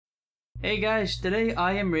Hey guys, today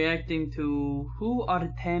I am reacting to Who Are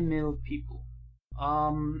the Tamil People?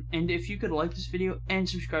 And if you could like this video and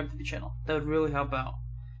subscribe to the channel, that would really help out.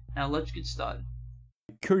 Now let's get started.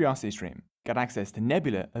 Curiosity Stream. Get access to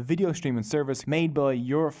Nebula, a video streaming service made by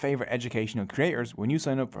your favorite educational creators when you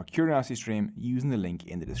sign up for Curiosity Stream using the link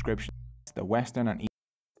in the description. The Western and East.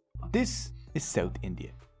 This is South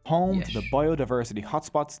India, home to the biodiversity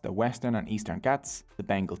hotspots, the Western and Eastern Ghats, the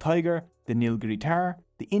Bengal tiger, the Nilgiri tar,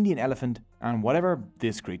 the Indian elephant, and whatever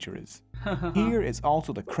this creature is. Here is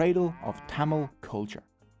also the cradle of Tamil culture.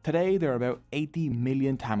 Today there are about 80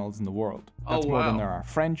 million Tamils in the world. That's more than there are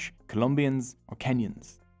French, Colombians, or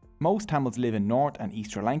Kenyans. Most Tamils live in North and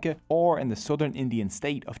East Sri Lanka or in the southern Indian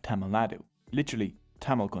state of Tamil Nadu, literally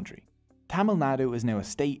Tamil country. Tamil Nadu is now a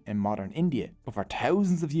state in modern India, but for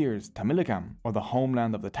thousands of years Tamilakam, or the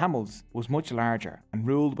homeland of the Tamils, was much larger and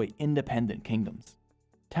ruled by independent kingdoms.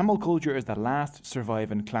 Tamil culture is the last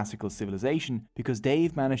surviving classical civilization because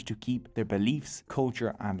they've managed to keep their beliefs,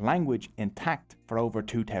 culture and language intact for over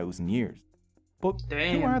 2,000 years. But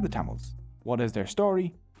who are the Tamils? What is their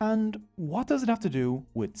story? And what does it have to do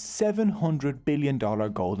with $700 billion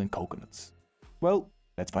golden coconuts? Well,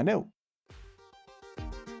 let's find out.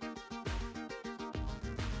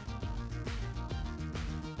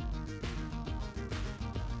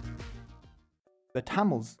 The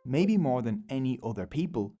Tamils, maybe more than any other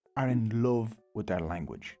people, are in love with their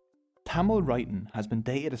language. Tamil writing has been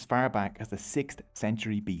dated as far back as the 6th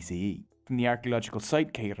century BCE, from the archaeological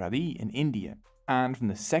site Kairadi in India, and from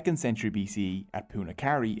the 2nd century BCE at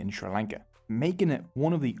Punakari in Sri Lanka, making it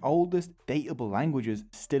one of the oldest datable languages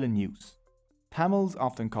still in use. Tamils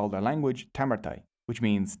often call their language Tamartai, which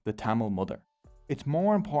means the Tamil mother. It's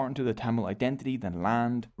more important to the Tamil identity than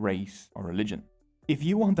land, race, or religion. If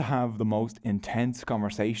you want to have the most intense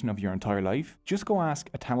conversation of your entire life, just go ask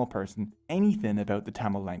a Tamil person anything about the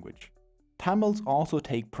Tamil language. Tamils also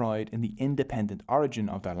take pride in the independent origin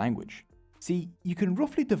of their language. See, you can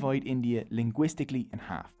roughly divide India linguistically in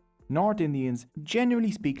half. North Indians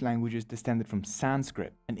generally speak languages descended from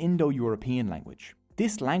Sanskrit, an Indo-European language.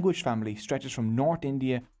 This language family stretches from North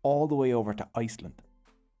India all the way over to Iceland.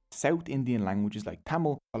 South Indian languages like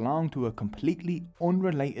Tamil belong to a completely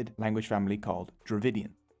unrelated language family called Dravidian.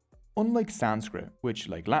 Unlike Sanskrit, which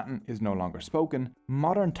like Latin is no longer spoken,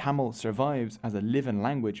 modern Tamil survives as a living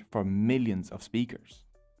language for millions of speakers.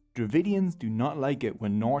 Dravidians do not like it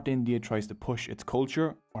when North India tries to push its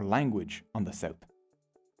culture or language on the South.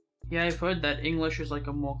 Yeah, I've heard that English is like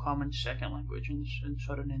a more common second language in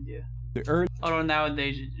southern India. Although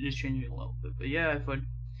nowadays it is changing a little bit, but yeah, I've heard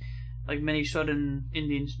like many South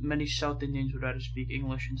Indians would rather speak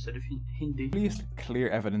English instead of Hindi. The earliest clear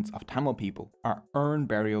evidence of Tamil people are urn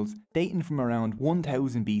burials dating from around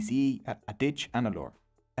 1000 BCE at Adich and Alor.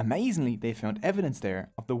 Amazingly, they found evidence there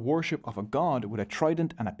of the worship of a god with a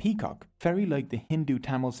trident and a peacock, very like the Hindu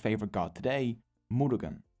Tamils' favourite god today,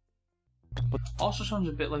 Murugan. But also sounds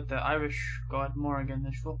a bit like the Irish god Morrigan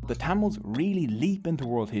as well. The Tamils really leap into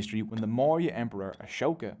world history when the Maurya Emperor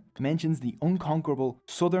Ashoka mentions the unconquerable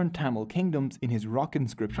southern Tamil kingdoms in his rock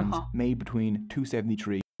inscriptions made between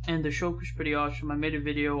 273. And Ashoka's pretty awesome. I made a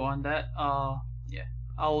video on that. Yeah,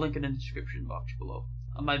 I'll link it in the description box below.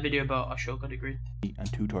 My video about Ashoka the Great. And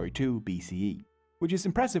 232 BCE, which is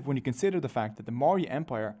impressive when you consider the fact that the Maurya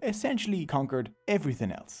Empire essentially conquered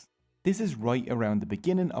everything else. This is right around the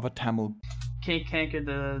beginning of a Tamil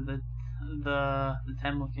the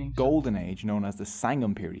Tamil kings golden age known as the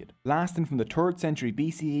Sangam period, lasting from the 3rd century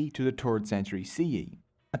BCE to the 3rd century CE.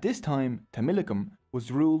 At this time, Tamilakam was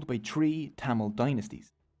ruled by 3 Tamil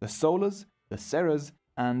dynasties: the Solas, the Seras,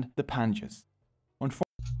 and the Pandyas.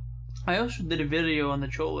 I also did a video on the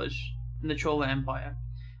Cholas in the Chola Empire.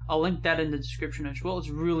 I'll link that in the description as well. It's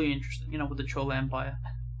really interesting, with the Chola Empire.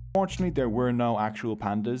 Unfortunately, there were no actual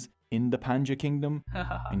pandas in the Pandya kingdom.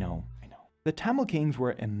 I know. The Tamil kings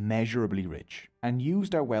were immeasurably rich and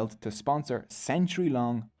used their wealth to sponsor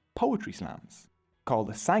century-long poetry slams, called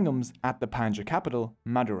the Sangams at the Pandya capital,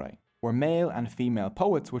 Madurai, where male and female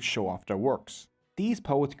poets would show off their works. These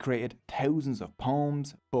poets created thousands of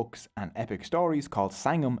poems, books, and epic stories called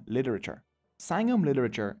Sangam literature. Sangam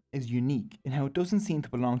literature is unique in how it doesn't seem to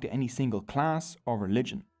belong to any single class or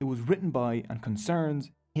religion. It was written by and concerns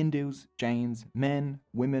Hindus, Jains, men,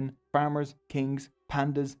 women, farmers, kings,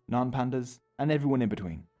 pandas, non-pandas, and everyone in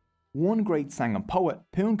between. One great Sangam poet,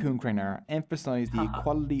 Poon Kunkrenar, emphasized the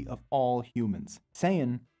equality of all humans,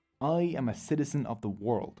 saying, "I am a citizen of the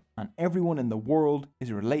world, and everyone in the world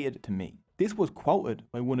is related to me." This was quoted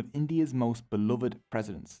by one of India's most beloved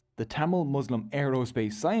presidents, the Tamil Muslim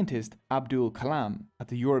aerospace scientist Abdul Kalam, at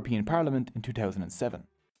the European Parliament in 2007.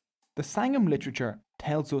 The Sangam literature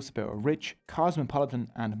tells us about a rich, cosmopolitan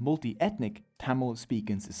and multi-ethnic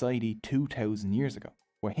Tamil-speaking society 2000 years ago,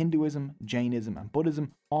 where Hinduism, Jainism and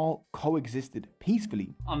Buddhism all coexisted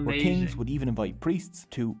peacefully, where kings would even invite priests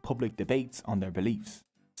to public debates on their beliefs.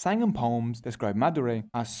 Sangam poems describe Madurai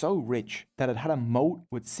as so rich that it had a moat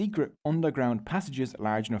with secret underground passages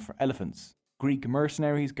large enough for elephants. Greek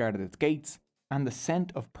mercenaries guarded its gates, and the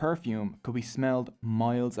scent of perfume could be smelled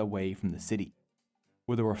miles away from the city,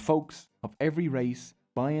 where there were folks of every race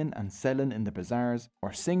buying and selling in the bazaars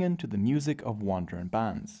or singing to the music of wandering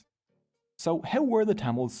bands. So how were the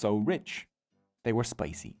Tamils so rich? They were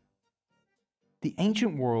spicy. The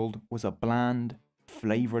ancient world was a bland,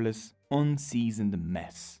 flavourless, unseasoned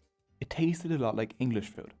mess. It tasted a lot like English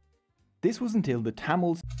food. This was until the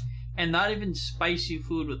Tamils... And not even spicy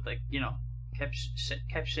food with like, you know,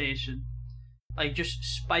 capsaicin. Like just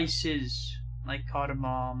spices like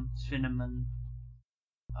cardamom, cinnamon,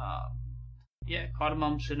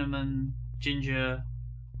 cardamom, cinnamon, ginger,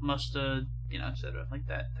 mustard, you know, etc. Like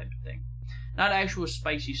that type of thing. Not actual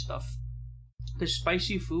spicy stuff. The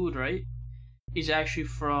spicy food, right, is actually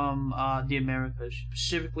from the Americas,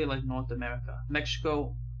 specifically like North America.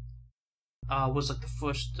 Mexico was like the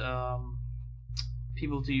first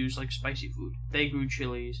people to use like spicy food. They grew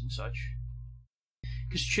chilies and such.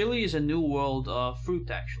 Because chili is a new world fruit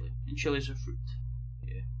actually, and chili is a fruit.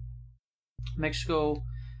 Yeah. Mexico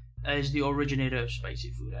is the originator of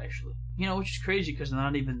spicy food actually. You know, which is crazy because they're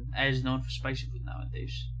not even as known for spicy food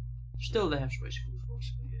nowadays. Still, they have spicy food for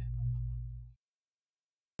us. Yeah.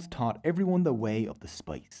 Taught everyone the way of the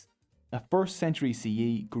spice. A 1st century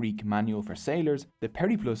CE Greek manual for sailors, the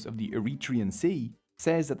Periplus of the Erythraean Sea,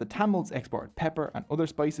 says that the Tamils exported pepper and other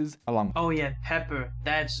spices along pepper,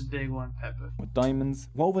 that's the big one, pepper. With diamonds,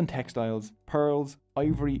 woven textiles, pearls,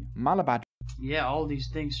 ivory, malabat. Yeah, all these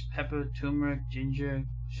things, pepper, turmeric, ginger,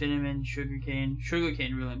 cinnamon, sugarcane,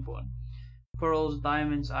 really important. Pearls,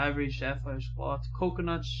 diamonds, ivory, sapphires, cloth,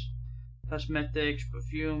 coconuts, cosmetics,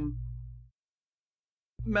 perfume,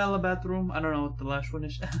 malabatrum, I don't know what the last one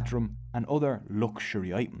is. And other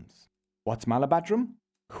luxury items. What's malabatrum?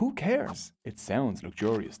 Who cares? It sounds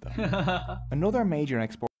luxurious though. Another major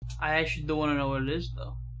export. I actually don't want to know what it is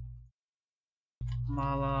though.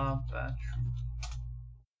 Malabatrum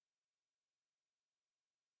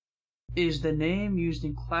is the name used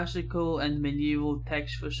in classical and medieval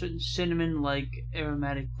texts for certain cinnamon-like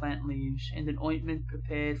aromatic plant leaves and an ointment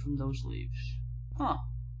prepared from those leaves. Huh.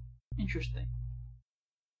 Interesting.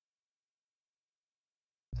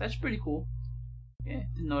 That's pretty cool. Yeah,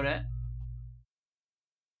 didn't know that.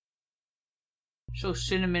 So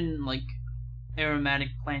cinnamon, like aromatic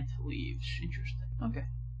plant leaves. Interesting. Okay.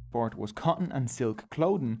 Export was cotton and silk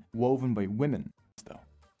clothing woven by women, though.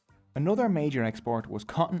 Another major export was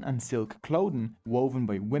cotton and silk clothing woven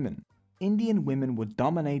by women. Indian women would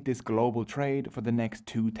dominate this global trade for the next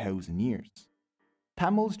 2,000 years.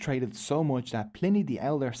 Tamils traded so much that Pliny the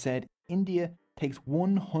Elder said India takes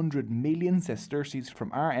 100 million sesterces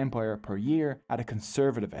from our empire per year at a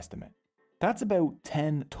conservative estimate. That's about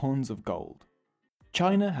 10 tons of gold.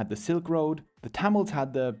 China had the Silk Road, the Tamils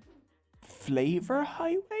had the Flavor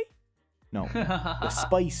Highway? No, the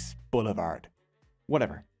Spice Boulevard.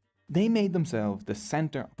 Whatever. They made themselves the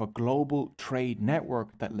centre of a global trade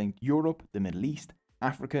network that linked Europe, the Middle East,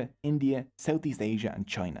 Africa, India, Southeast Asia and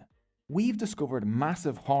China. We've discovered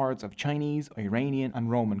massive hoards of Chinese, Iranian and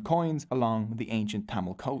Roman coins along the ancient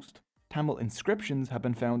Tamil coast. Tamil inscriptions have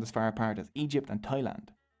been found as far apart as Egypt and Thailand.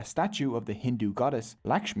 A statue of the Hindu goddess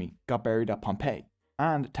Lakshmi got buried at Pompeii,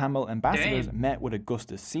 and Tamil ambassadors met with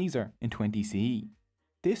Augustus Caesar in 20 CE.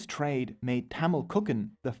 This trade made Tamil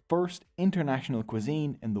cooking the first international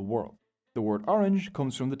cuisine in the world. The word orange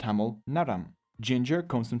comes from the Tamil naram, ginger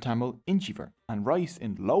comes from Tamil inchivar, and rice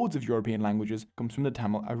in loads of European languages comes from the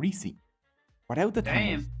Tamil arisi. Without the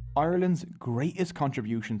Tamils, Ireland's greatest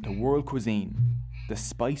contribution to world cuisine, the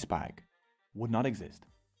spice bag, would not exist.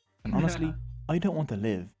 And honestly, I don't want to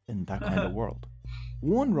live in that kind of world.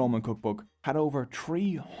 One Roman cookbook had over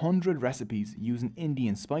 300 recipes using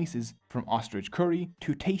Indian spices, from ostrich curry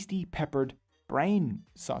to tasty peppered brain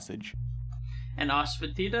sausage. And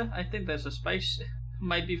asafoetida, I think that's a spice.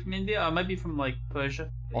 Might be from India, or might be from like Persia.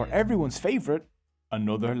 Or everyone's favourite,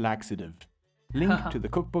 another laxative. Link to the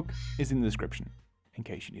cookbook is in the description, in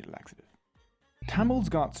case you need a laxative. Tamils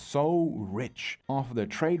got so rich off of their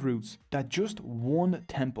trade routes that just one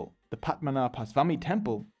temple, the Padmanabhaswamy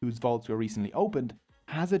temple, whose vaults were recently opened,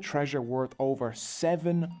 has a treasure worth over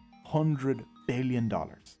 $700 billion.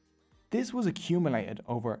 This was accumulated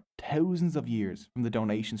over thousands of years from the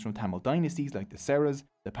donations from Tamil dynasties like the Seras,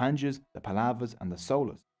 the Pandyas, the Pallavas and the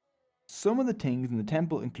Solas. Some of the things in the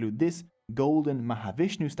temple include this golden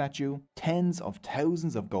Mahavishnu statue, tens of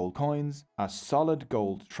thousands of gold coins, a solid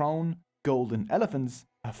gold throne, golden elephants,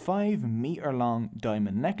 a 5-meter long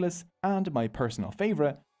diamond necklace, and my personal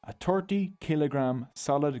favourite, a 30-kilogram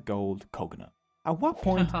solid gold coconut. At what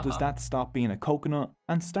point does that stop being a coconut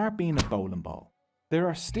and start being a bowling ball? There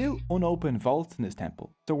are still unopened vaults in this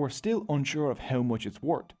temple, so we're still unsure of how much it's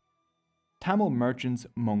worth. Tamil merchants,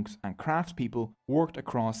 monks, and craftspeople worked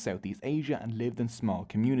across Southeast Asia and lived in small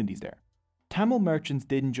communities there. Tamil merchants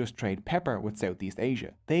didn't just trade pepper with Southeast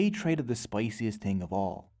Asia, they traded the spiciest thing of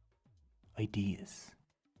all: ideas.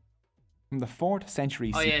 From the 4th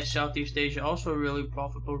century CE. Oh yeah, Southeast Asia, also a really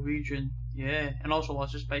profitable region. Yeah, and also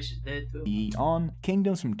lots of spices there too. On,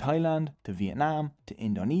 kingdoms from Thailand to Vietnam to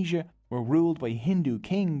Indonesia were ruled by Hindu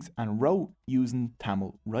kings and wrote using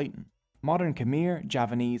Tamil writing. Modern Khmer,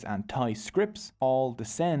 Javanese, and Thai scripts all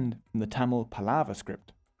descend from the Tamil Pallava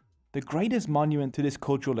script. The greatest monument to this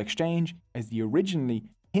cultural exchange is the originally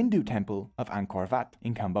Hindu temple of Angkor Wat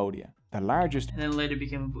in Cambodia, the largest and then later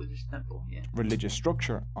became a Buddhist temple, religious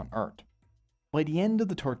structure on earth. By the end of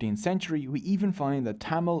the 13th century, we even find the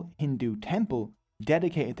Tamil Hindu temple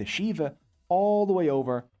dedicated to Shiva all the way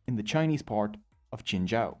over in the Chinese port of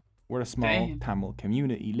Qinzhou, where a small Tamil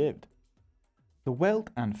community lived. The wealth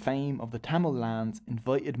and fame of the Tamil lands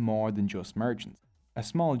invited more than just merchants. A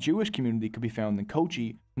small Jewish community could be found in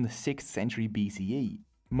Kochi from the 6th century BCE.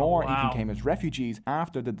 More even came as refugees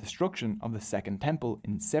after the destruction of the Second Temple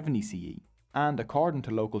in 70 CE. And according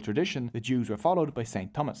to local tradition, the Jews were followed by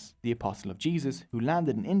St. Thomas, the apostle of Jesus, who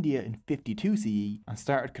landed in India in 52 CE and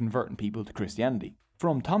started converting people to Christianity.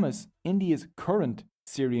 From Thomas, India's current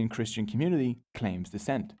Syrian Christian community claims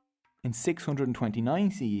descent. In 629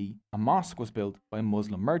 CE, a mosque was built by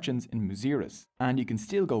Muslim merchants in Muziris, and you can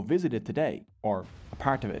still go visit it today, or a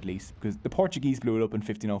part of it at least, because the Portuguese blew it up in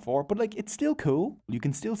 1504, but it's still cool. You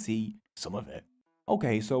can still see some of it.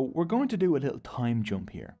 Okay, so we're going to do a little time jump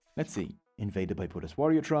here. Let's see. Invaded by Buddhist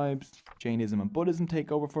warrior tribes, Jainism and Buddhism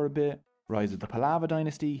take over for a bit, rise of the Pallava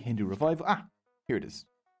dynasty, Hindu revival. Here it is.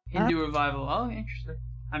 Hindu revival, oh, interesting.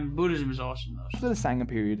 I mean, Buddhism is awesome though. After the Sangha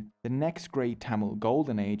period, the next great Tamil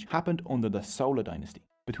golden age happened under the Sola dynasty,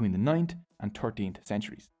 between the 9th and 13th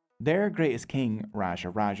centuries. Their greatest king,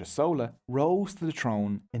 Raja Sola, rose to the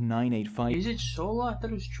throne in 985. Is it Sola? I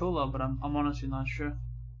thought it was Chola, but I'm honestly not sure.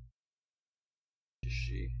 Just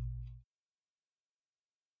see.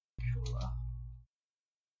 Chola.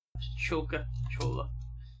 Chola.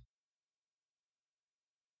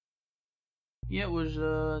 Yeah, it was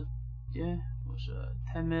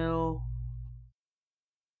Tamil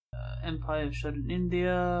Empire of Southern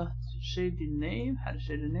India. Say the name? How to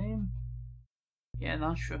say the name? Yeah,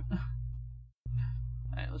 not sure.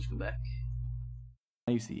 Alright, let's go back.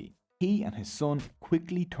 You see, he and his son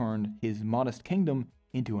quickly turned his modest kingdom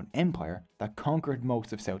into an empire that conquered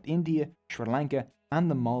most of South India, Sri Lanka, and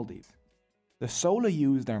the Maldives. The Sola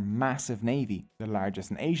used their massive navy, the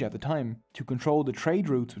largest in Asia at the time, to control the trade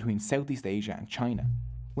routes between Southeast Asia and China.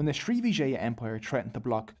 When the Srivijaya Empire threatened to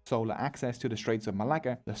block Sola access to the Straits of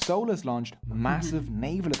Malacca, the Solas launched massive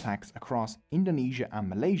naval attacks across Indonesia and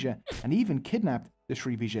Malaysia and even kidnapped the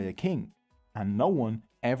Srivijaya king. And no one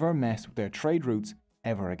ever messed with their trade routes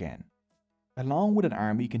ever again. Along with an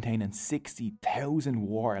army containing 60,000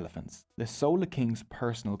 war elephants, the Sola king's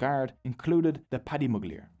personal guard included the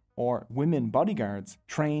Padimuglir, or women bodyguards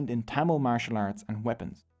trained in Tamil martial arts and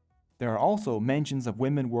weapons. There are also mentions of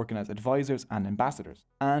women working as advisors and ambassadors,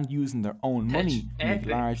 and using their own money to make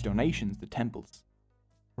large donations to temples.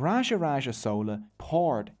 Raja Sola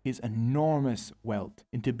poured his enormous wealth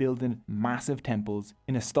into building massive temples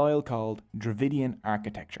in a style called Dravidian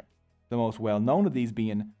architecture, the most well known of these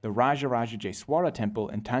being the Rajaraja Jeswara temple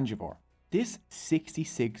in Tanjavur. This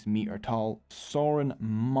 66-meter tall soaring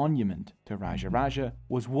monument to Raja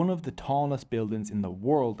was one of the tallest buildings in the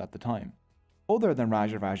world at the time. Other than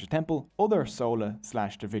Raja temple, other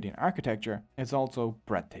Sola/Dravidian architecture is also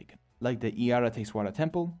breathtaking, like the Iarateswara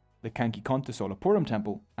temple, the Kankikonta Solapuram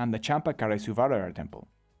temple, and the Champakaresuvara temple.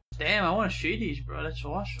 Damn, I want to see these, bro. That's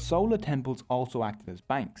awesome. Sola temples also acted as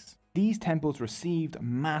banks. These temples received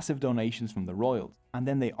massive donations from the royals, and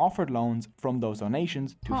then they offered loans from those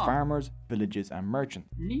donations to farmers, villages, and merchants.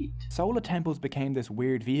 Neat. Sola temples became this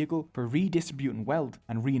weird vehicle for redistributing wealth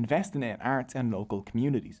and reinvesting it in arts and local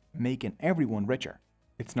communities, making everyone richer.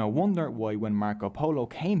 It's no wonder why when Marco Polo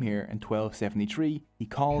came here in 1273, he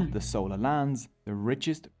called the Sola lands the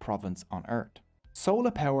richest province on earth. Sola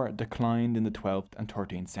power declined in the 12th and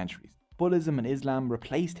 13th centuries. Buddhism and Islam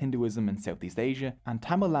replaced Hinduism in Southeast Asia, and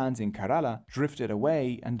Tamil lands in Kerala drifted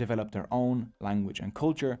away and developed their own language and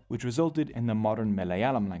culture, which resulted in the modern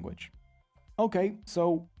Malayalam language. Okay,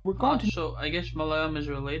 so we're going to So I guess Malayalam is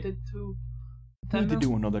related to need to Tamil?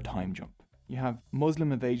 do another time jump. You have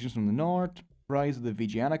Muslim invasions from the north, rise of the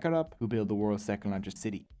Vijayanagara, who built the world's second largest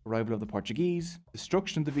city, arrival of the Portuguese,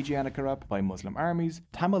 destruction of the Vijayanagara by Muslim armies,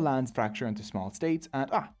 Tamil lands fracture into small states,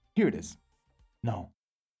 and here it is. No,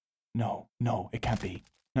 it can't be.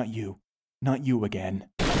 Not you again.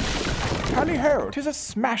 Tally ho, 'tis a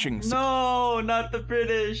smashing No, not the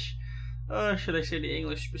British. Should I say the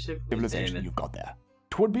English specifically? civilization you've got there.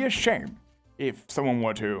 'Twould be a shame if someone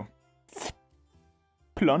were to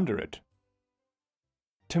plunder it.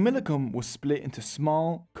 Tamilakam was split into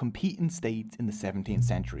small, competing states in the 17th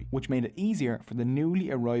century, which made it easier for the newly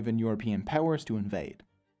arriving European powers to invade.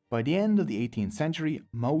 By the end of the 18th century,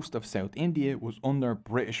 most of South India was under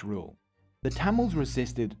British rule. The Tamils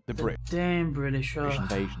resisted the Damn British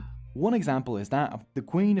invasion. One example is that of the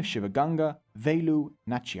Queen of Shivaganga, Velu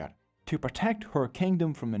Nachiyar. To protect her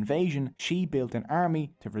kingdom from invasion, she built an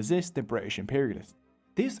army to resist the British imperialists.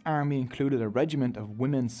 This army included a regiment of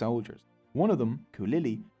women soldiers. One of them,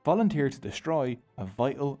 Kulili, volunteered to destroy a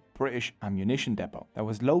vital British ammunition depot that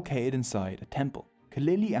was located inside a temple.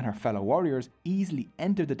 Kulili and her fellow warriors easily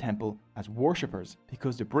entered the temple as worshippers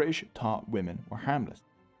because the British thought women were harmless.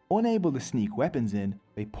 Unable to sneak weapons in,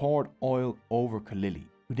 they poured oil over Kulili,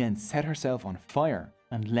 who then set herself on fire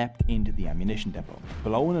and leapt into the ammunition depot,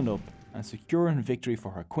 blowing it up and securing victory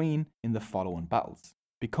for her queen in the following battles,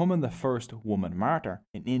 becoming the first woman martyr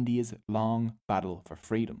in India's long battle for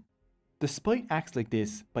freedom. Despite acts like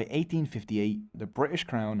this, by 1858, the British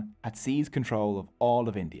Crown had seized control of all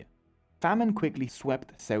of India. Famine quickly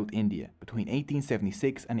swept South India between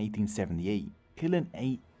 1876 and 1878, killing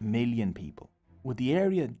 8 million people. With the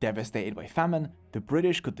area devastated by famine, the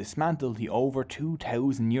British could dismantle the over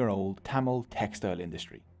 2,000-year-old Tamil textile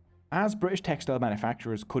industry. As British textile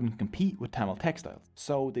manufacturers couldn't compete with Tamil textiles,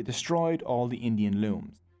 so they destroyed all the Indian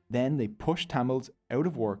looms. Then they pushed Tamils out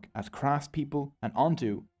of work as craftspeople and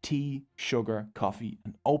onto tea, sugar, coffee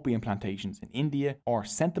and opium plantations in India, or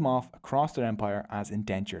sent them off across their empire as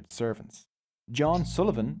indentured servants. John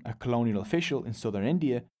Sullivan, a colonial official in southern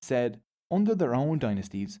India, said, under their own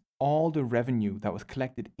dynasties, all the revenue that was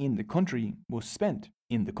collected in the country was spent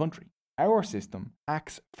in the country. Our system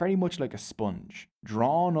acts very much like a sponge,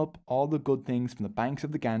 drawing up all the good things from the banks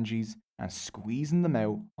of the Ganges and squeezing them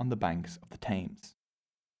out on the banks of the Thames.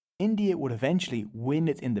 India would eventually win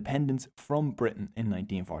its independence from Britain in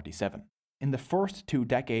 1947. In the first 2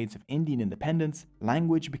 decades of Indian independence,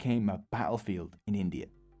 language became a battlefield in India.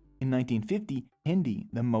 In 1950, Hindi,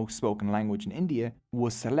 the most spoken language in India,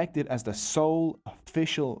 was selected as the sole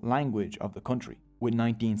official language of the country, with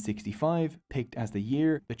 1965 picked as the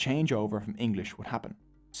year the changeover from English would happen.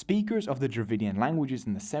 Speakers of the Dravidian languages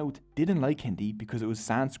in the south didn't like Hindi because it was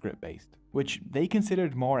Sanskrit based, which they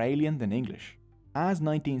considered more alien than English. As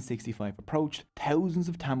 1965 approached, thousands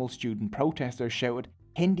of Tamil student protesters shouted,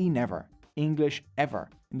 "Hindi never, English ever,"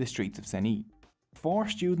 in the streets of Senni. 4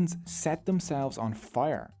 students set themselves on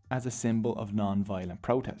fire as a symbol of non-violent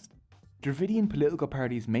protest. Dravidian political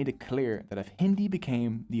parties made it clear that if Hindi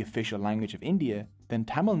became the official language of India, then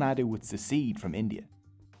Tamil Nadu would secede from India.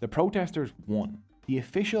 The protesters won. The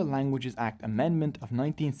Official Languages Act Amendment of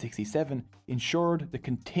 1967 ensured the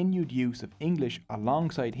continued use of English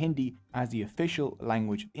alongside Hindi as the official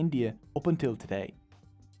language of India up until today.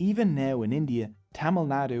 Even now in India, Tamil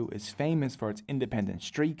Nadu is famous for its independent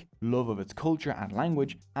streak, love of its culture and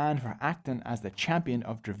language, and for acting as the champion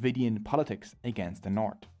of Dravidian politics against the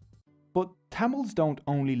north. But Tamils don't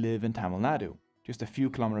only live in Tamil Nadu. Just a few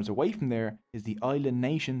kilometers away from there is the island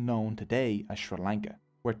nation known today as Sri Lanka,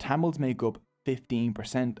 where Tamils make up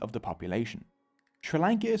 15% of the population. Sri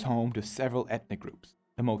Lanka is home to several ethnic groups.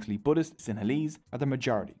 The mostly Buddhist Sinhalese are the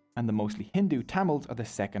majority, and the mostly Hindu Tamils are the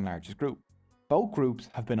second largest group. Both groups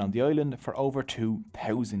have been on the island for over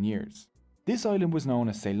 2,000 years. This island was known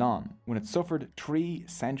as Ceylon when it suffered 3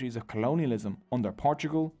 centuries of colonialism under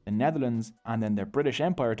Portugal, the Netherlands, and then the British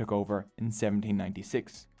Empire took over in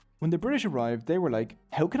 1796. When the British arrived, they were like,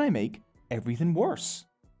 how can I make everything worse?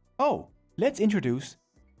 Oh, let's introduce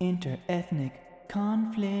inter-ethnic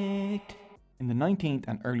conflict. In the 19th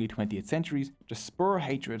and early 20th centuries, to spur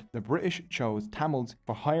hatred, the British chose Tamils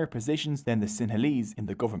for higher positions than the Sinhalese in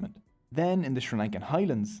the government. Then, in the Sri Lankan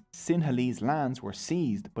highlands, Sinhalese lands were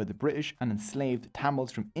seized by the British and enslaved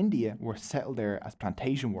Tamils from India were settled there as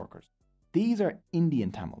plantation workers. These are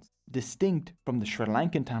Indian Tamils, distinct from the Sri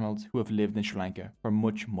Lankan Tamils who have lived in Sri Lanka for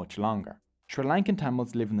much, much longer. Sri Lankan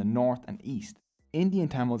Tamils live in the north and east. Indian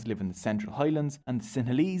Tamils live in the central highlands, and the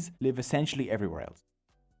Sinhalese live essentially everywhere else.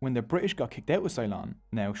 When the British got kicked out of Ceylon,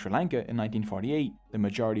 now Sri Lanka, in 1948, the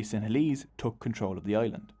majority Sinhalese took control of the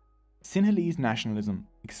island. Sinhalese nationalism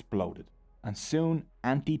exploded, and soon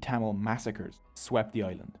anti-Tamil massacres swept the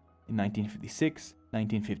island in 1956,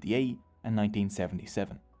 1958 and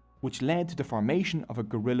 1977, which led to the formation of a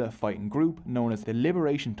guerrilla fighting group known as the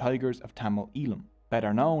Liberation Tigers of Tamil Eelam,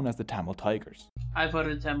 better known as the Tamil Tigers. I've heard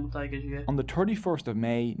of the Tamil Tigers, yeah. On the 31st of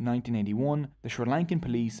May 1981, the Sri Lankan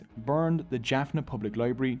police burned the Jaffna Public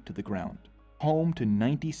Library to the ground, home to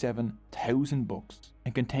 97,000 books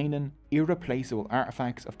and containing irreplaceable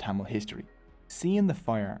artifacts of Tamil history. Seeing the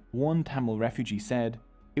fire, one Tamil refugee said,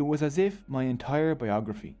 "It was as if my entire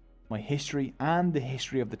biography, my history and the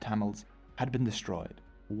history of the Tamils had been destroyed,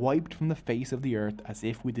 wiped from the face of the earth as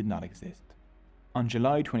if we did not exist." On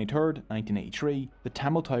July 23, 1983, the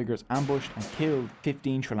Tamil Tigers ambushed and killed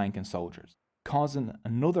 15 Sri Lankan soldiers, causing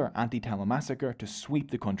another anti-Tamil massacre to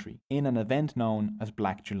sweep the country in an event known as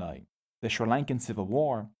Black July. The Sri Lankan Civil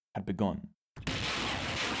War had begun.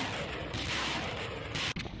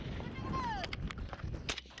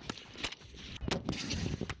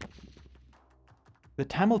 The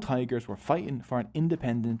Tamil Tigers were fighting for an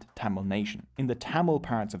independent Tamil nation in the Tamil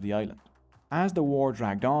parts of the island. As the war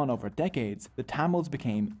dragged on over decades, the Tamils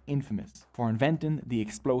became infamous for inventing the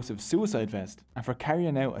explosive suicide vest and for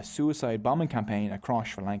carrying out a suicide bombing campaign across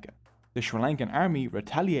Sri Lanka. The Sri Lankan army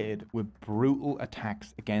retaliated with brutal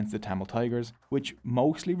attacks against the Tamil Tigers, which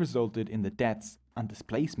mostly resulted in the deaths and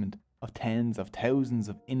displacement of tens of thousands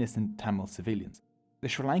of innocent Tamil civilians. The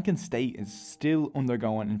Sri Lankan state is still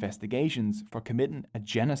undergoing investigations for committing a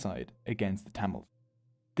genocide against the Tamils.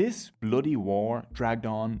 This bloody war dragged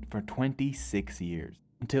on for 26 years,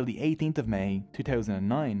 until the 18th of May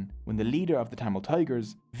 2009, when the leader of the Tamil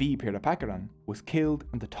Tigers, V. Pirapakaran, was killed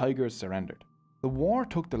and the Tigers surrendered. The war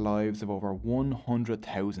took the lives of over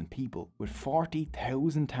 100,000 people, with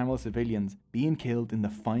 40,000 Tamil civilians being killed in the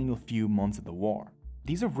final few months of the war.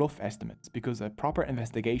 These are rough estimates because a proper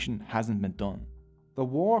investigation hasn't been done. The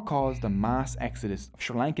war caused a mass exodus of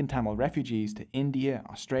Sri Lankan Tamil refugees to India,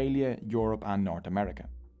 Australia, Europe and North America.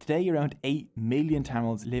 Today, around 8 million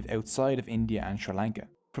Tamils live outside of India and Sri Lanka.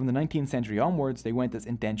 From the 19th century onwards, they went as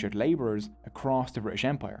indentured labourers across the British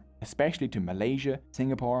Empire, especially to Malaysia,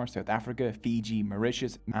 Singapore, South Africa, Fiji,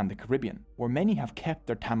 Mauritius and the Caribbean, where many have kept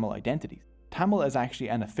their Tamil identities. Tamil is actually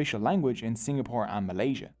an official language in Singapore and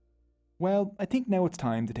Malaysia. Well, I think now it's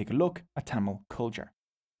time to take a look at Tamil culture.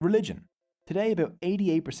 Religion. Today, about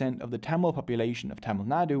 88% of the Tamil population of Tamil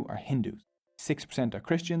Nadu are Hindus, 6% are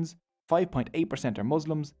Christians, 5.8% are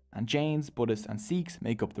Muslims, and Jains, Buddhists and Sikhs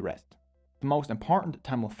make up the rest. The most important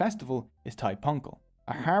Tamil festival is Thai Pongal,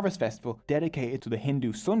 a harvest festival dedicated to the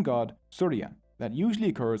Hindu sun god Surya that usually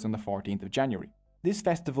occurs on the 14th of January. This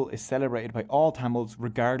festival is celebrated by all Tamils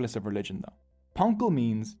regardless of religion though. Pongal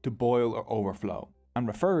means to boil or overflow and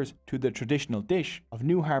refers to the traditional dish of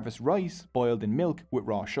new harvest rice boiled in milk with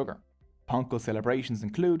raw sugar. Pongal celebrations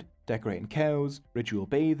include decorating cows, ritual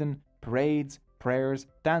bathing, parades, prayers,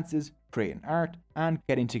 dances, creating art, and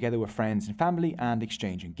getting together with friends and family and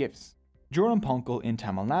exchanging gifts. During Pongal in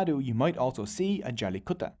Tamil Nadu, you might also see a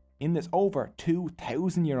Jallikutta. In this over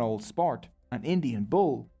 2,000-year-old sport, an Indian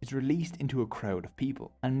bull is released into a crowd of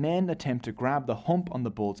people, and men attempt to grab the hump on the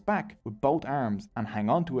bull's back with both arms and hang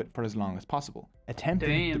onto it for as long as possible,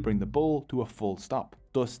 attempting to bring the bull to a full stop,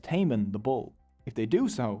 thus taming the bull. If they do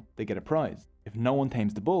so, they get a prize. If no one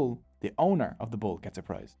tames the bull, the owner of the bull gets a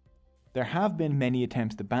prize. There have been many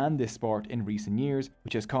attempts to ban this sport in recent years,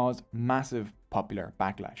 which has caused massive popular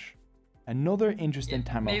backlash. Another interesting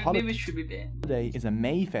Tamil holiday is a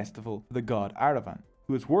May festival for the god Aravan,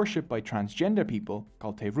 who is worshipped by transgender people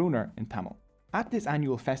called Terunar in Tamil. At this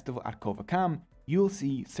annual festival at Kovakam, you'll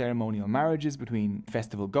see ceremonial marriages between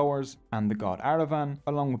festival goers and the god Aravan,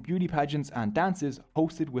 along with beauty pageants and dances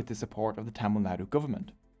hosted with the support of the Tamil Nadu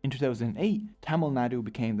government. In 2008, Tamil Nadu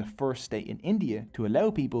became the first state in India to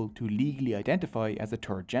allow people to legally identify as a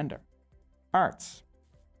third gender. Arts.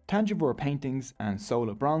 Tanjavur paintings and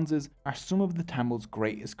Sola bronzes are some of the Tamils'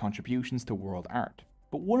 greatest contributions to world art.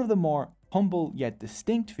 But one of the more humble yet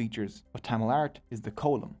distinct features of Tamil art is the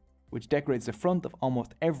kolam, which decorates the front of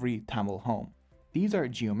almost every Tamil home. These are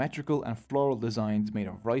geometrical and floral designs made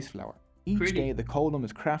of rice flour. Each day the kolam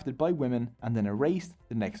is crafted by women and then erased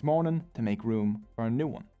the next morning to make room for a new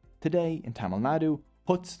one. Today in Tamil Nadu,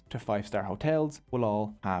 huts to 5-star hotels will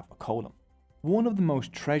all have a kolam. One of the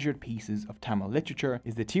most treasured pieces of Tamil literature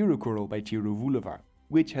is the Tirukkural by Tiruvulluvar,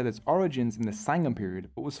 which has its origins in the Sangam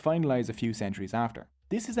period but was finalised a few centuries after.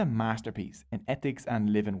 This is a masterpiece in ethics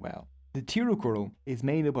and living well. The Tirukkural is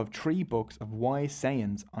made up of 3 books of wise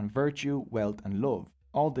sayings on virtue, wealth and love,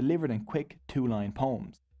 all delivered in quick 2-line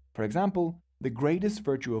poems. For example, the greatest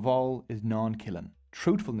virtue of all is non-killing.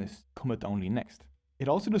 Truthfulness cometh only next. It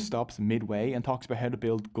also just stops midway and talks about how to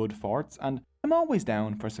build good forts, and I'm always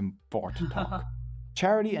down for some fort talk.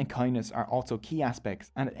 Charity and kindness are also key aspects,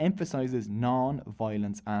 and it emphasises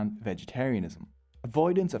non-violence and vegetarianism.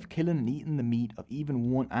 Avoidance of killing and eating the meat of even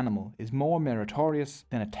one animal is more meritorious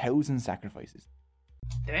than 1,000 sacrifices.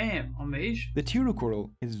 Damn, amazing. The Tirukkural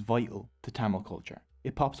is vital to Tamil culture.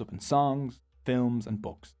 It pops up in songs, films and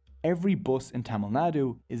books. Every bus in Tamil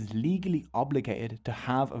Nadu is legally obligated to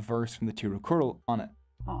have a verse from the Tirukkural on it.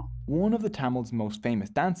 Huh. One of the Tamil's most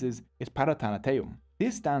famous dances is Paratanateum.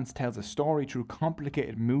 This dance tells a story through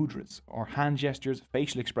complicated mudras, or hand gestures,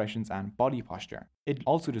 facial expressions and body posture. It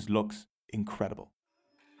also just looks incredible.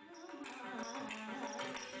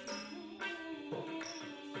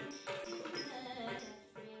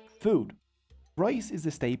 Food. Rice is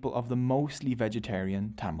the staple of the mostly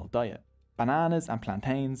vegetarian Tamil diet. Bananas and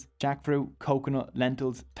plantains, jackfruit, coconut,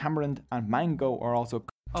 lentils, tamarind and mango are also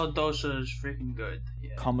dosa is freaking good.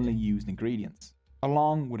 Yeah. commonly used ingredients,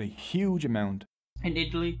 along with a huge amount. In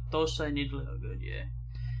Italy, dosa and Italy are good, yeah.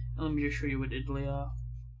 And let me just show you what Italy are.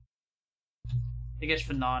 I guess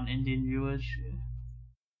for non-Indian viewers,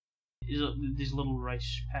 yeah. These little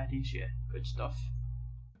rice patties, yeah, good stuff.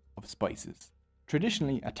 Of spices.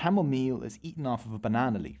 Traditionally, a Tamil meal is eaten off of a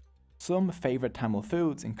banana leaf. Some favourite Tamil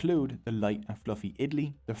foods include the light and fluffy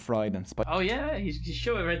idli, the fried and spicy. Oh yeah, he's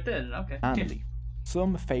showing right there. Okay. Banana leaf.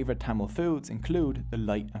 Some favourite Tamil foods include the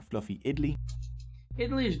light and fluffy idli.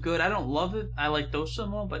 Idli is good. I don't love it. I like dosa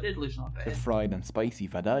more, but idli's not bad. The fried and spicy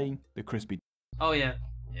vadai, the crispy. Oh yeah,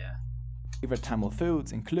 yeah. Favourite Tamil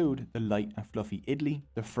foods include the light and fluffy idli,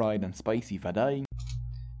 the fried and spicy vadai.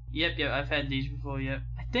 Yep, I've had these before. Yep,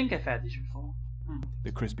 I think I've had these before.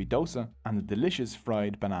 The crispy dosa and the delicious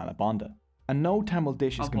fried banana bonda. And no Tamil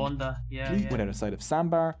dish is complete without a side of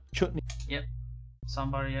sambar, chutney. Yep,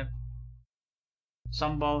 sambar. Yep.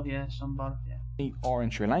 Sambal, yeah, sambar, yeah. Or in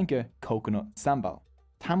Sri Lanka, coconut sambal.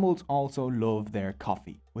 Tamils also love their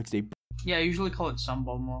coffee, which they I usually call it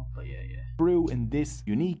sambal more, but yeah. brew in this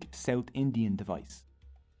unique South Indian device.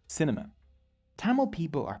 Cinema. Tamil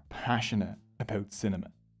people are passionate about cinema.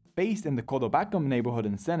 Based in the Kodobakam neighbourhood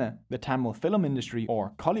in Sena, the Tamil film industry,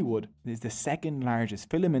 or Kollywood, is the second largest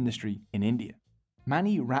film industry in India.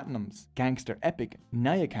 Mani Ratnam's gangster epic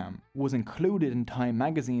Nayakam was included in Time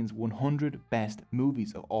magazine's 100 best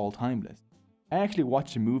movies of all time list. I actually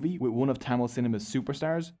watched a movie with one of Tamil cinema's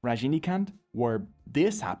superstars, Rajinikanth, where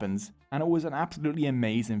this happens, and it was an absolutely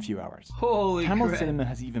amazing few hours. Holy Tamil crap. cinema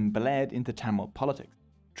has even bled into Tamil politics.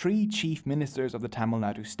 3 chief ministers of the Tamil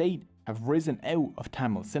Nadu state have risen out of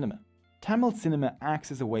Tamil cinema. Tamil cinema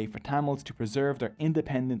acts as a way for Tamils to preserve their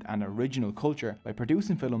independent and original culture by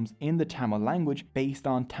producing films in the Tamil language based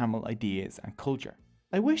on Tamil ideas and culture.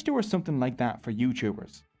 I wish there was something like that for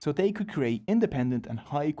YouTubers, so they could create independent and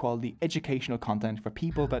high quality educational content for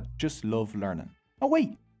people that just love learning. Oh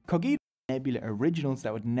wait, Cogito Nebula originals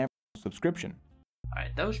that would never have a subscription.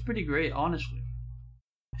 Alright, that was pretty great, honestly.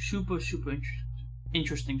 Super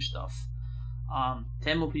interesting stuff.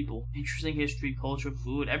 Tamil people, interesting history, culture,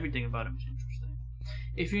 food, everything about them is interesting.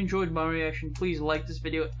 If you enjoyed my reaction, please like this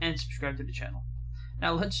video and subscribe to the channel.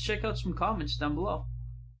 Now let's check out some comments down below.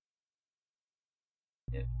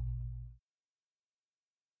 Yep.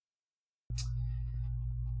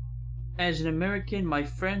 As an American, my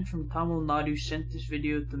friend from Tamil Nadu sent this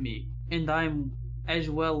video to me, and I'm as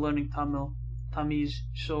well learning Tamiz,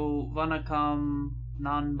 so Vanakam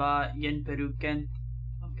Nanba Yen Peruken.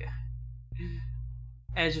 Okay.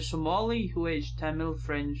 As a Somali who has Tamil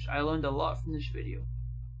friends, I learned a lot from this video.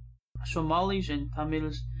 Somalis and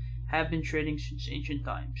Tamils have been trading since ancient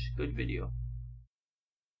times. Good video.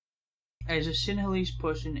 As a Sinhalese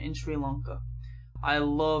person in Sri Lanka, I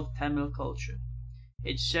love Tamil culture.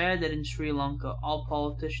 It's sad that in Sri Lanka, all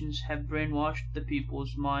politicians have brainwashed the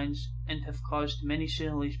people's minds and have caused many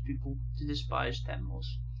Sinhalese people to despise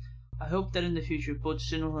Tamils. I hope that in the future, both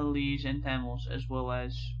Sinhalese and Tamils, as well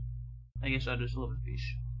as, I guess, others, live in peace.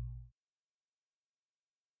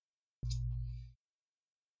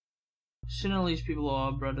 Sinhalese people are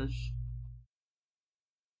our brothers.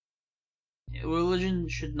 Yeah, religion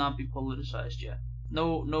should not be politicized yet.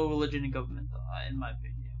 No religion in government, in my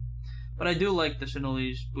opinion. But I do like the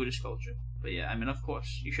Sinhalese Buddhist culture. But yeah, I mean, of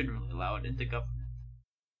course, you shouldn't really allow it into government.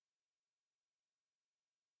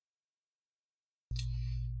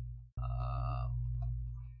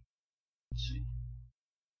 Let's see.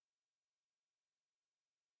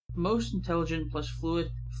 Most intelligent plus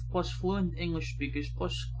fluent English speakers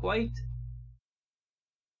plus quiet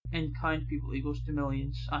and kind people equals to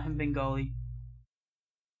millions. I am Bengali.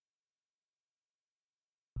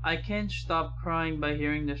 I can't stop crying by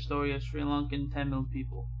hearing the story of Sri Lankan Tamil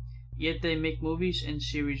people. Yet they make movies and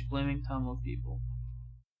series blaming Tamil people.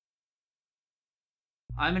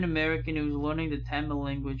 I'm an American who is learning the Tamil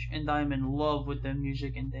language, and I am in love with their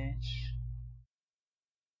music and dance.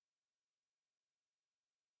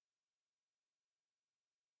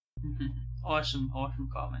 Awesome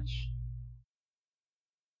comments.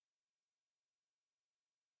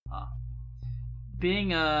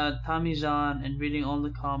 Being a Tamizan and reading all the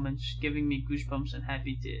comments, giving me goosebumps and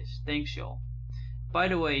happy tears. Thanks, y'all. By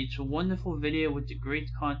the way, it's a wonderful video with the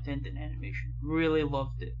great content and animation. Really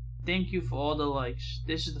loved it. Thank you for all the likes.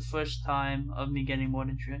 This is the first time of me getting more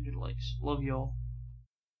than 300 likes. Love y'all.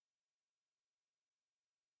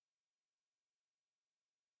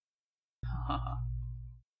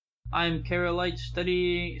 I am Keralite,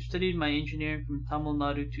 studied my engineering from Tamil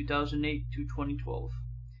Nadu 2008 to 2012.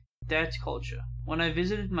 That's culture. When I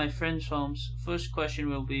visited my friends' homes, first question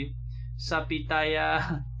will be,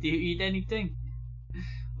 Sapitaya, do you eat anything?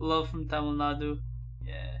 Love from Tamil Nadu.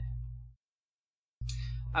 Yeah.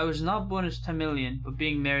 I was not born as Tamilian, but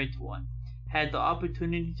being married to one. Had the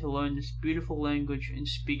opportunity to learn this beautiful language and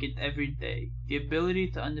speak it every day. The ability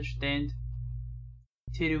to understand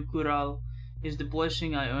Tirukural is the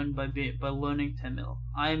blessing I earned by learning Tamil.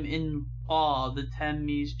 I am in awe of the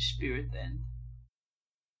Tamese spirit then.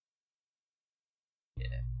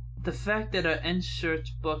 Yeah. The fact that our insert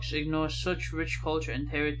books ignore such rich culture and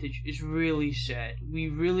heritage is really sad. We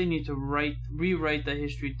really need to rewrite the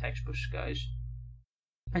history textbooks, guys.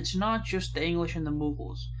 It's not just the English and the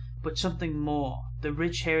Mughals, but something more, the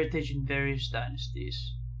rich heritage in various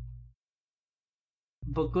dynasties.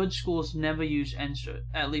 But good schools never use insert,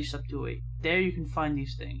 at least up to 8. There you can find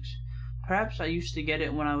these things. Perhaps I used to get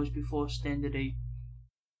it when I was before Standard 8.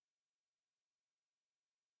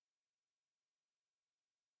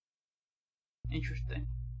 Interesting.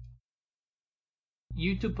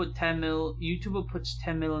 YouTuber puts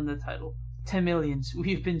Tamil in the title. Tamilians,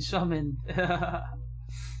 we've been summoned.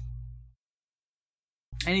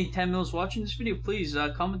 Any Tamils watching this video, please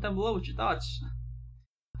comment down below with your thoughts.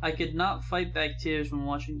 I could not fight back tears when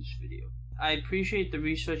watching this video. I appreciate the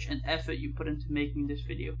research and effort you put into making this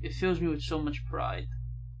video. It fills me with so much pride.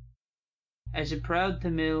 As a proud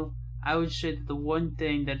Tamil, I would say that the one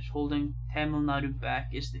thing that is holding Tamil Nadu back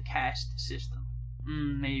is the caste system.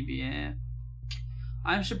 Maybe, yeah.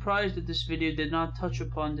 I'm surprised that this video did not touch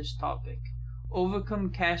upon this topic.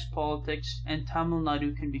 Overcome caste politics and Tamil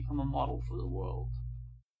Nadu can become a model for the world.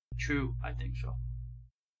 True, I think so.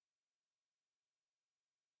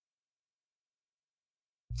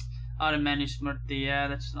 Automani Smrti, yeah,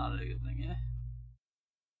 that's not a good thing, yeah.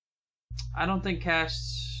 I don't think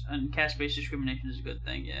castes and caste-based discrimination is a good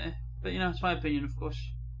thing, yeah. But, you know, it's my opinion, of course.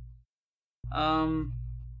 Don't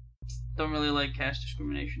really like caste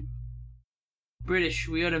discrimination. British,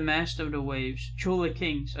 we are the master of the waves. Chola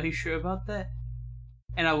kings, are you sure about that?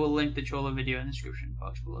 And I will link the Chola video in the description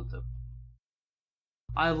box below too.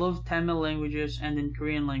 I love Tamil languages, and in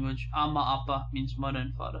Korean language, Amma Appa means mother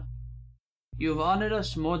and father. You have honored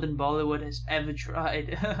us more than Bollywood has ever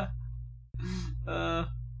tried.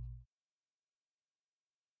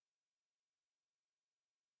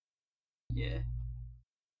 Yeah.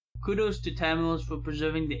 Kudos to Tamils for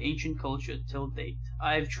preserving the ancient culture till date.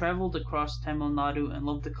 I have traveled across Tamil Nadu and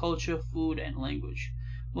love the culture, food, and language.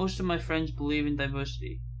 Most of my friends believe in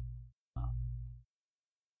diversity.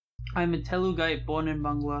 I'm a Telugite born in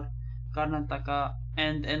Bangalore, Karnataka,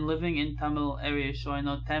 and living in Tamil area, so I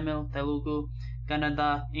know Tamil, Telugu,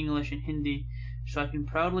 Kannada, English, and Hindi, so I can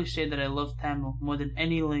proudly say that I love Tamil more than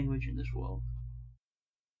any language in this world.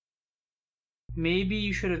 Maybe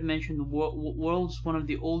you should have mentioned the world's one of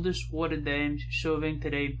the oldest water dams serving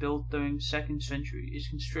today, built during the 2nd century, is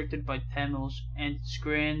constructed by Tamils and it's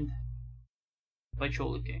grand by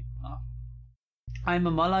Chola King. I'm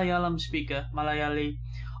a Malayalam speaker, Malayali.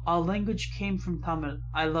 Our language came from Tamil.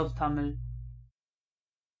 I love Tamil.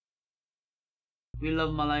 We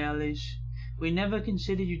love Malayalis. We never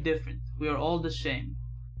consider you different. We are all the same.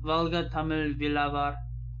 Valga Tamil Vilavar.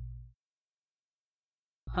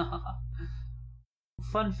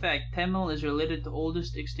 Fun fact, Tamil is related to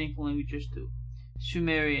oldest extinct languages too.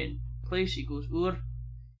 Sumerian, place equals Ur.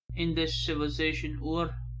 Indus civilization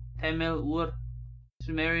Ur. Tamil Ur.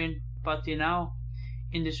 Sumerian Patinau.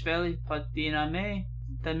 Indus Valley Patiname.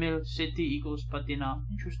 Tamil city equals Patinam.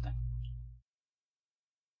 Interesting.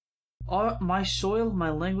 My soil, my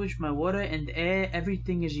language, my water and air,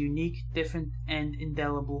 everything is unique, different, and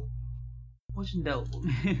indelible. What's indelible?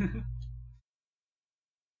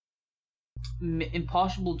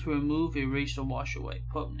 Impossible to remove, erase, or wash away.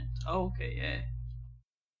 Permanent. Oh, okay, yeah.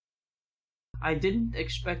 I didn't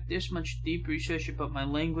expect this much deep research about my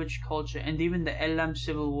language, culture, and even the Elam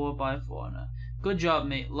Civil War by a foreigner. Good job,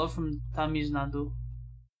 mate. Love from Tamiz Nadu.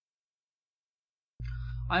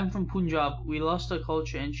 I'm from Punjab. We lost our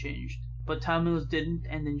culture and changed, but Tamils didn't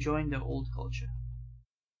and enjoying their old culture.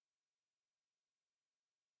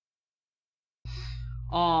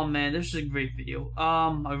 Oh man, this is a great video.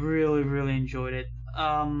 I really enjoyed it.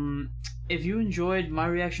 If you enjoyed my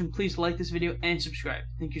reaction, please like this video and subscribe.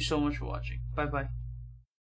 Thank you so much for watching. Bye bye.